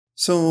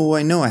So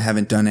I know I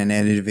haven't done an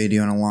edited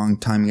video in a long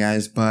time,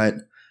 guys, but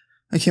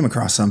I came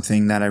across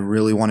something that I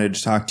really wanted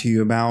to talk to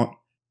you about.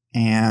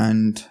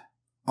 And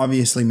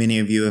obviously many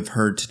of you have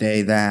heard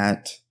today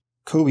that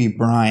Kobe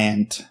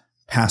Bryant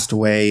passed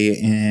away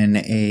in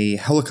a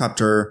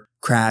helicopter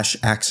crash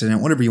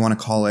accident, whatever you want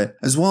to call it,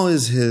 as well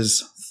as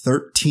his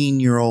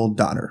 13-year-old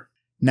daughter.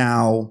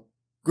 Now,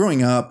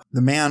 growing up,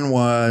 the man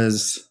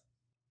was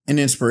an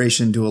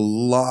inspiration to a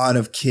lot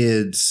of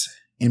kids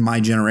in my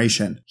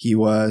generation. He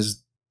was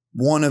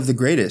one of the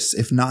greatest,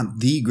 if not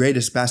the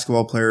greatest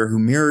basketball player who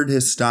mirrored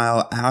his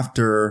style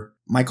after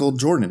Michael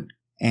Jordan.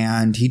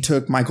 And he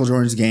took Michael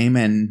Jordan's game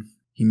and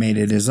he made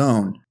it his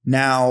own.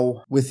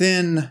 Now,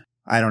 within,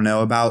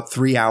 about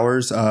 3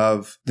 hours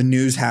of the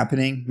news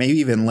happening, maybe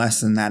even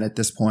less than that at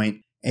this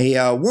point,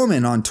 a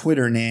woman on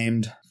Twitter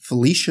named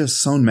Felicia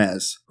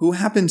Sonmez, who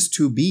happens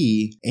to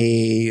be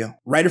a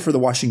writer for the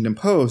Washington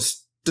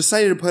Post,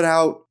 decided to put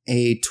out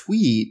a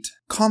tweet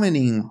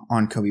commenting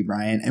on Kobe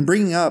Bryant and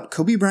bringing up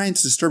Kobe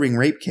Bryant's disturbing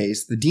rape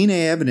case, the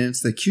DNA evidence,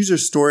 the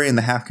accuser's story, and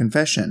the half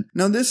confession.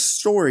 Now, this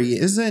story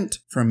isn't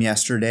from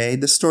yesterday.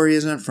 This story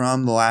isn't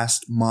from the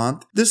last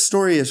month. This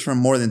story is from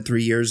more than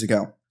 3 years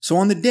ago. So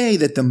on the day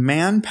that the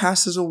man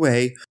passes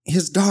away,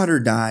 his daughter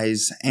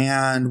dies,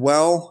 and,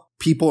 well,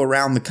 people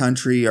around the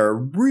country are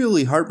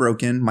really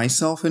heartbroken,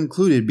 myself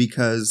included,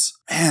 because,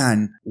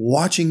 man,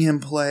 watching him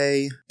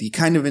play, the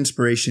kind of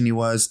inspiration he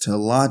was to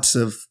lots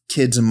of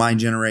kids in my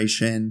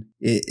generation,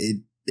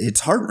 it's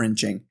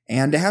heart-wrenching.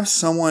 And to have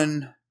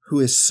someone who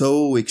is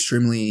so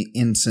extremely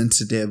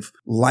insensitive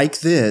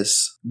like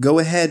this go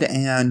ahead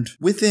and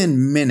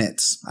within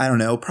minutes,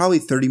 probably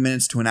 30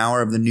 minutes to an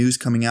hour of the news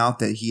coming out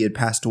that he had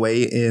passed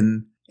away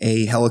in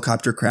a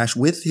helicopter crash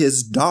with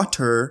his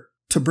daughter,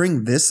 to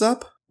bring this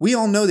up. We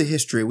all know the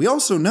history. We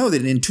also know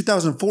that in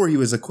 2004, he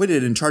was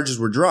acquitted and charges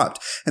were dropped.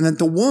 And that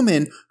the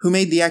woman who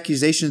made the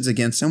accusations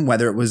against him,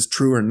 whether it was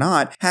true or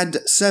not,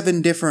 had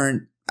 7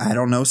 different,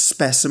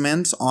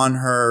 specimens on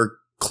her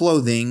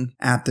clothing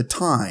at the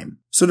time.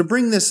 So to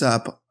bring this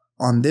up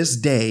on this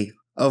day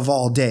of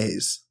all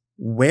days,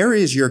 where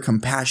is your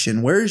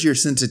compassion? Where is your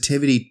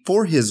sensitivity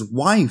for his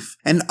wife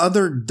and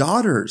other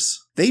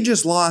daughters? They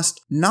just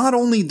lost not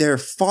only their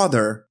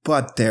father,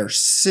 but their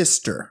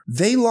sister.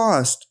 They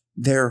lost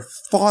their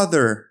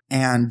father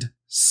and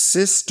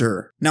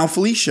sister. Now,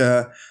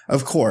 Felicia,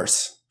 of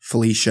course,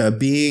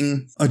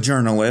 being a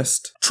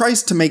journalist,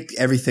 tries to make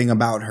everything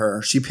about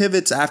her. She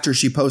pivots after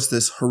she posts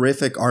this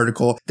horrific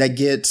article that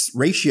gets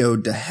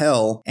ratioed to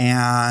hell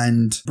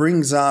and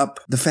brings up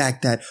the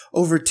fact that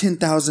over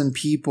 10,000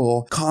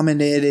 people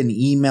commented and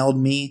emailed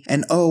me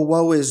and, oh,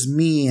 woe is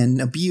me, and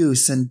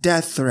abuse and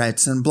death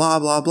threats and blah,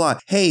 blah, blah.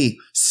 Hey,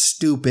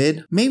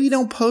 stupid, maybe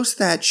don't post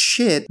that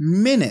shit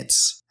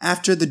minutes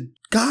after the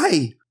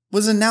guy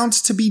was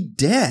announced to be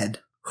dead.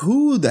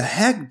 Who the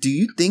heck do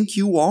you think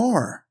you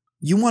are?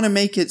 You want to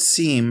make it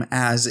seem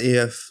as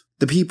if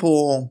the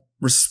people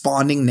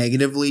responding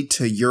negatively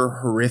to your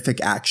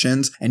horrific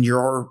actions and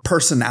your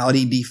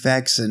personality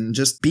defects and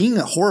just being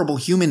a horrible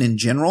human in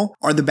general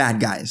are the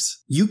bad guys.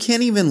 You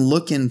can't even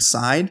look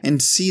inside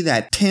and see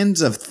that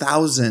tens of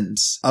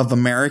thousands of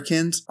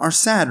Americans are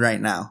sad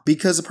right now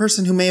because a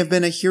person who may have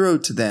been a hero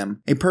to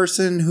them, a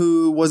person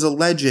who was a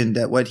legend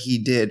at what he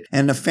did,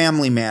 and a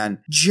family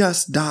man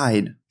just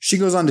died. She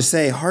goes on to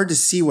say, hard to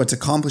see what's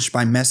accomplished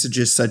by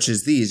messages such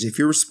as these. If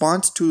your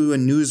response to a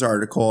news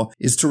article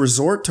is to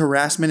resort to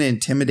harassment and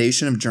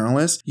intimidation of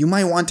journalists, you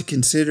might want to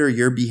consider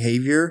your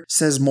behavior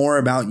says more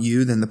about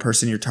you than the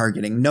person you're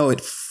targeting. No,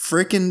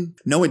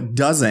 it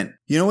doesn't.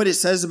 You know what it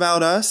says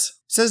about us?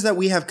 It says that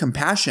we have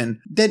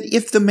compassion, that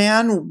if the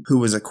man who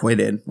was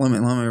acquitted, let me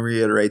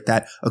reiterate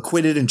that,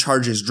 acquitted and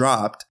charges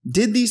dropped,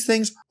 did these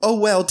things, oh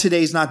well,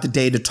 today's not the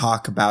day to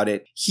talk about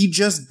it. He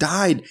just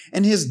died,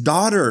 and his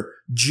daughter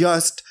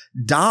just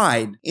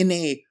died in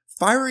a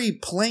fiery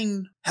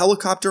plane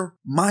helicopter,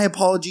 my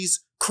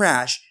apologies,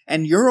 crash,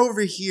 and you're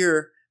over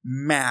here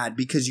mad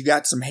because you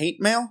got some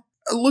hate mail?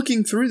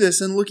 Looking through this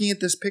and looking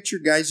at this picture,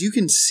 guys, you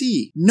can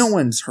see no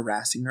one's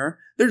harassing her.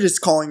 They're just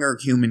calling her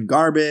human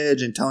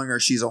garbage and telling her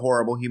she's a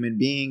horrible human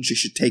being, she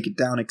should take it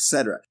down,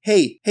 etc.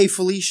 Hey,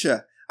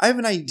 Felicia, I have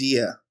an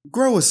idea.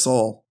 Grow a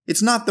soul.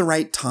 It's not the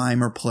right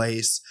time or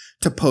place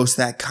to post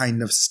that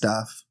kind of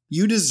stuff.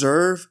 You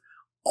deserve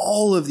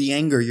all of the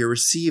anger you're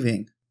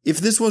receiving. If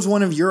this was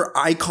one of your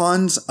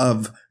icons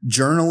of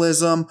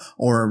journalism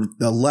or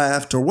the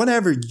left or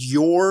whatever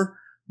your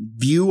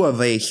view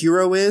of a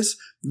hero is,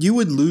 you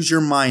would lose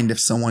your mind if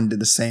someone did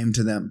the same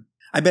to them.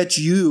 I bet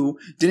you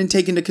didn't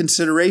take into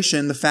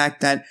consideration the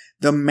fact that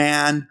the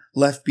man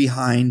left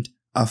behind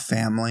a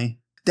family,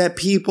 that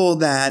people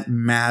that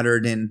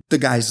mattered in the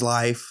guy's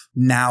life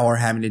now are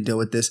having to deal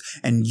with this,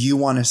 and you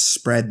want to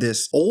spread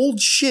this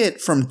old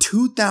shit from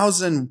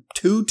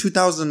 2002,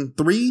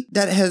 2003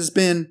 that has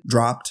been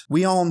dropped.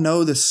 We all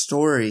know the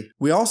story.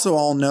 We also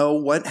all know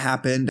what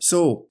happened.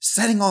 So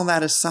setting all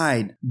that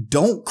aside,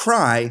 don't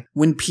cry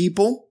when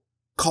people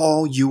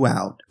call you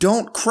out.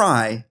 Don't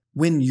cry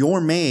when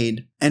you're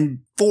made and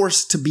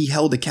forced to be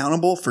held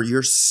accountable for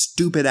your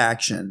stupid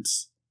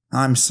actions.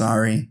 I'm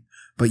sorry,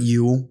 but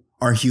you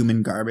are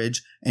human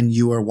garbage, and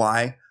you are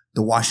why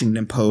the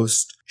Washington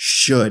Post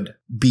should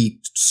be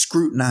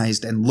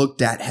scrutinized and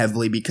looked at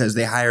heavily because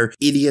they hire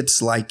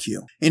idiots like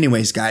you.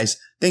 Anyways, guys,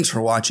 thanks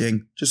for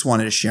watching. Just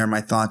wanted to share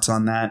my thoughts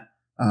on that.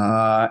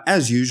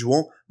 As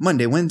usual,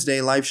 Monday,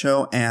 Wednesday live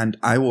show, and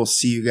I will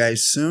see you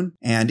guys soon.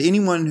 And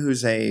anyone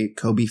who's a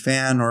Kobe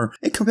fan or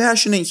a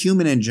compassionate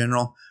human in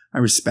general, I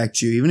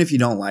respect you. Even if you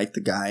don't like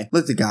the guy,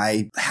 let the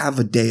guy have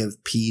a day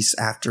of peace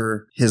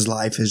after his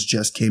life has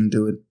just came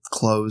to a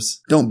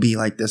close. Don't be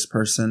like this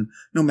person,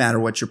 no matter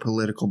what your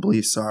political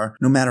beliefs are,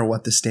 no matter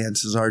what the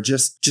stances are.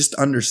 Just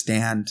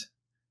understand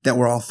that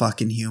we're all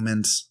fucking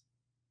humans.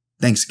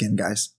 Thanks again, guys.